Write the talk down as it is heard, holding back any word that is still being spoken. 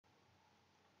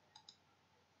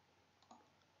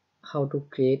how to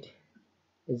create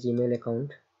a Gmail account.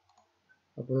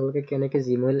 আপোনালোকে কেনেকৈ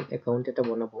Gmail account এটা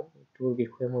বনাব এইটোৰ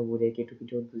বিষয়ে মই এইটো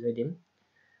ভিডিঅ'ত বুজাই দিম।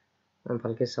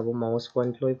 ভালকৈ চাব, মাউচ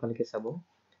পইণ্ট লৈ ভালকৈ চাব।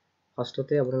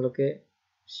 ফাৰ্ষ্টতে আপোনালোকে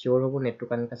চিয়ৰ হ'ব নেটটো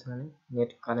কানেক্ট আছে নে, নেট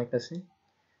কানেক্ট আছে।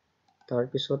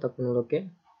 তাৰপিছত আপোনালোকে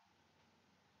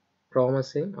Chrome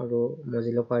আছে আৰু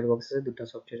Mozilla Firefox আছে, দুটা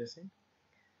ছফ্টৱেৰ আছে।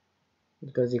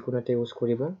 দুটা যিকোনো এটা ইউজ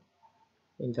কৰিব,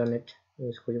 ইণ্টাৰনেট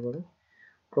ইউজ কৰিব।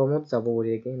 Chromeত যাব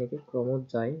বঢ়িয়াকৈ, এনেকৈ Chromeত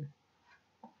যাই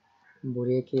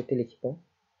বঢ়িয়াকৈ ইয়াতে লিখিব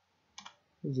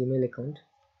Gmail account,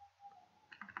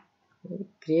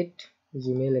 create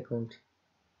Gmail account,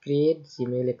 create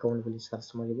Gmail account বুলি সাৰ্চ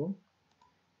মাৰিব।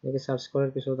 এনেকৈ সাৰ্চ কৰাৰ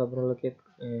পিছত আপোনালোকে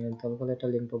তলফালে এটা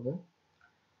লিংক পাব,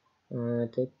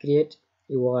 create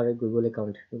your Google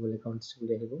account, Google accounts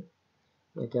বুলি আহিব।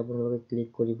 ইয়াতে আপোনালোকে ক্লিক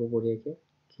কৰিব বঢ়িয়াকৈ।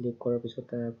 ক্লিক কৰাৰ পিছত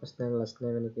ফাৰ্ষ্ট নেম লাষ্ট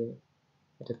নেম এনেকৈ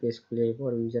এটা পেজ খুলি আহিব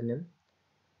আৰু ইউজাৰ নেম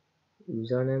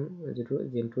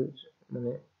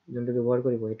যোনটো ব্যৱহাৰ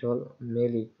কৰিব সেইটো হ'ল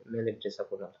মেইল এড্ৰেছ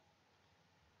আপোনাৰ।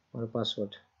 আৰু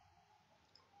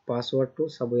পাছৱৰ্ডটো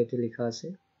চাব, ইয়াতে লিখা আছে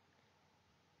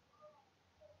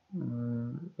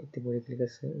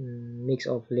মিক্স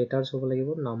অফ লেটাৰ্ছ হ'ব লাগিব,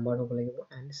 নাম্বাৰ হ'ব লাগিব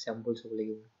এণ্ড চেম্পলছ হ'ব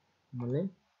লাগিব। মানে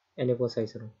এনেকুৱা চাইজ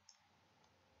আৰু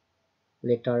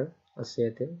লেটাৰ আছে,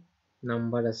 ইয়াতে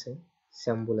নাম্বাৰ আছে,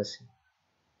 চেম্পল আছে,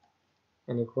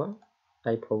 এনেকুৱা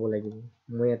টাইপ হ'ব লাগিব।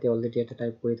 মই ইয়াতে অলৰেডি এটা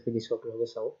টাইপ কৰি থৈ দিছোঁ, আপোনালোকে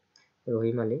চাওক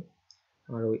ৰহিম আলী।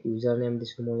 আৰু ইউজাৰ নেম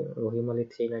দিছোঁ মই ৰহিম আলী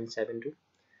 3972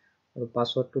 আৰু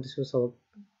পাছৱৰ্ডটো দিছোঁ চাওক,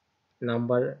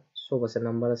 নাম্বাৰ চব আছে,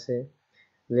 নাম্বাৰ আছে,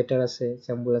 লেটাৰ আছে,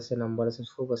 চেম্পল আছে, নাম্বাৰ আছে,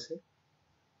 চব আছে।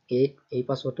 এই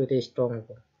পাছৱৰ্ডটো এতিয়া ষ্ট্ৰং হ'ব।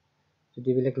 যদি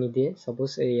এইবিলাক নিদিয়ে,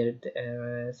 ছাপ'জ এই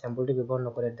চেম্পলটো ব্যৱহাৰ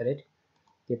নকৰে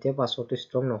তেতিয়া পাছৱৰ্ডটো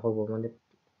ষ্ট্ৰং নহ'ব, মানে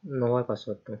নহয়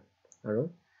পাছৱৰ্ডটো।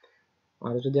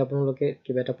 আৰু যদি আপোনালোকে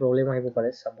কিবা এটা প্ৰব্লেম আহিব পাৰে,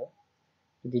 চাব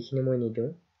যদি এইখিনি মই নিদিওঁ,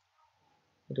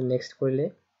 এইটো নেক্সট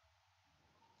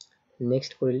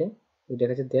কৰিলে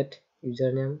দেখাইছে date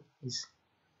user name is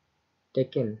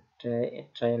taken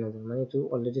try নগ'ল, মানে এইটো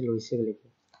অলৰেডি লৈছে বুলি।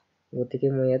 গতিকে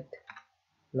মই ইয়াত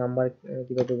নাম্বাৰ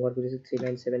কিবা ব্যৱহাৰ কৰিছোঁ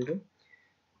 3972।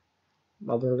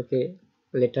 আপোনালোকে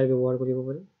লেটাৰ ব্যৱহাৰ কৰিব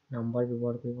পাৰে, নাম্বাৰ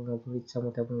ব্যৱহাৰ কৰিব পাৰে, আপোনাৰ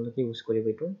ইচ্ছামতে আপোনালোকে ইউজ কৰিব।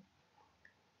 এইটো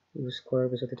ইউজ কৰাৰ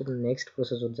পিছত এইটো নেক্সট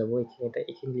প্ৰচেছত যাব।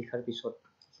 এইখিনি লিখাৰ পিছত,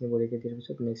 এইখিনি বঢ়িয়াকৈ দিয়াৰ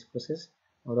পিছত নেক্সট প্ৰচেছ।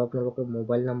 আৰু আপোনালোকৰ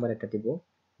মোবাইল নাম্বাৰ এটা দিব,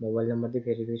 মোবাইল নাম্বাৰ দি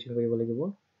ভেৰিফিকেশ্যন কৰিব লাগিব।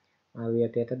 আৰু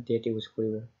ইয়াতে এটা ডেট ইউজ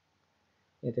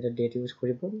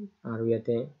কৰিব, আৰু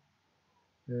ইয়াতে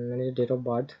মানে ডেট অফ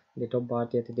বাৰ্থ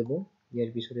ইয়াতে দিব। ইয়াৰ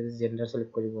পিছত ইয়াতে জেণ্ডাৰ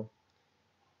চিলেক্ট কৰিব,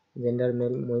 জেণ্ডাৰ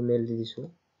মেল, মই মেল দি দিছোঁ।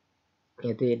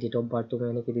 ইয়াতে ডেট অফ বাৰ্থটো মই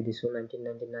এনেকৈ দি দিছোঁ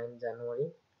 1999 জানুৱাৰী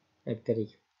 1 তাৰিখ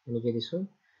এনেকৈ দিছোঁ।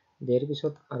 দিয়াৰ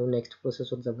পিছত আৰু নেক্সট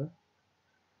প্ৰচেছত যাব।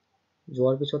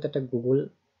 যোৱাৰ পিছত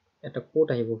এটা কোড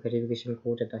আহিব, ভেৰিফিকেশ্যন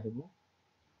কোড এটা আহিব।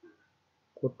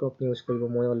 কোডটো আপুনি ইউজ কৰিব,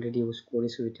 মই অলৰেডি ইউজ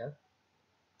কৰিছোঁ এতিয়া,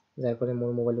 যাৰ কাৰণে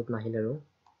মোৰ মোবাইলত নাহিল আৰু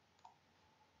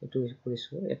এইটো ইউজ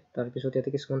কৰিছোঁ। তাৰপিছত ইয়াতে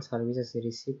কিছুমান ছাৰ্ভিচ আছে,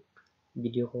 ৰিচিভ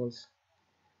ভিডিঅ' কলছ,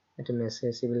 এটা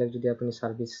মেছেজ, এইবিলাক যদি আপুনি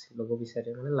ছাৰ্ভিচ ল'ব বিচাৰে,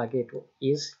 মানে লাগে, এইটো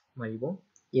ইজ মাৰিব,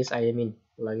 ইজ আই এম ইন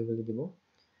লাগে বুলি দিব।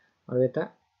 আৰু এটা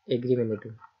এগ্ৰিমেণ্ট, এইটো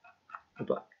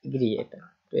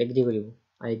এগ্ৰি কৰিব,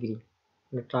 আই এগ্ৰি,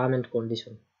 মানে term and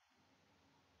condition,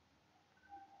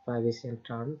 privacy and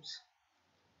terms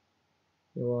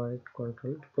Euro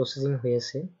control. Processing হৈ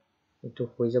আছে, এইটো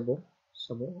হৈ যাব।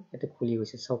 চাব ইয়াতে খুলি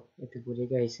গৈছে, চাওক ইয়াতে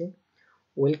বঢ়িয়াকৈ আহিছে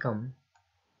ৱেলকাম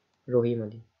ৰহিম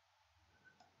আলী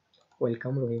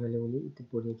বুলি এইটো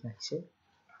বঢ়িয়াকৈ আহিছে।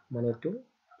 মানে এইটো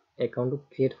একাউণ্টটো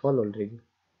ক্ৰিয়েট হ'ল অলৰেডি,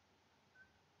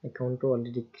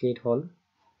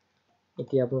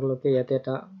 এতিয়া আপোনালোকে ইয়াতে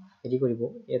এটা হেৰি কৰিব,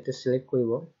 ইয়াতে চিলেক্ট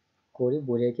কৰিব, কৰি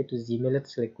বঢ়িয়াকৈ এইটো জিমেইলত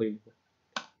চিলেক্ট কৰিব।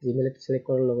 জিমেইলত চিলেক্ট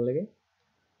কৰাৰ লগে লগে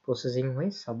প্ৰচেছিং হৈ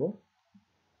চাব,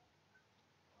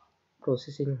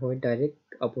 প্ৰচেছিং হৈ ডাইৰেক্ট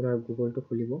আপোনাৰ গুগলটো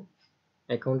খুলিব,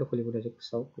 একাউণ্টটো খুলিব ডাইৰেক্ট।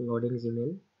 চাওক লডিং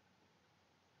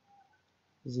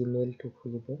জিমেইলটো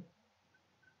খুলিব,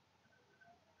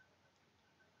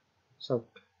 চাওক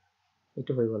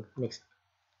এইটো হৈ গ'ল। নেক্সট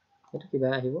এইটো কিবা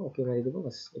আহিব, অ'কে মাৰি দিব,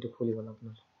 বাছ এইটো খুলি গ'ল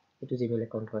আপোনাৰ, এইটো জিমেইল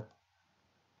একাউণ্ট হয়।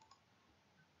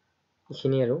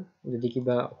 এইখিনি আৰু যদি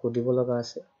কিবা সুধিব লগা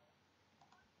আছে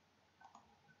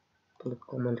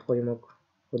কমেণ্ট কৰি মোক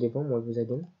সুধিব, মই বুজাই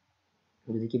দিম।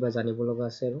 যদি কিবা জানিব লগা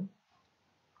আছে আৰু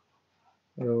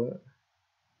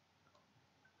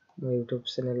মোৰ ইউটিউব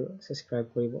চেনেল ছাবস্ক্ৰাইব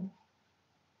কৰিব।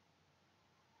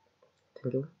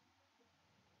 Thank U.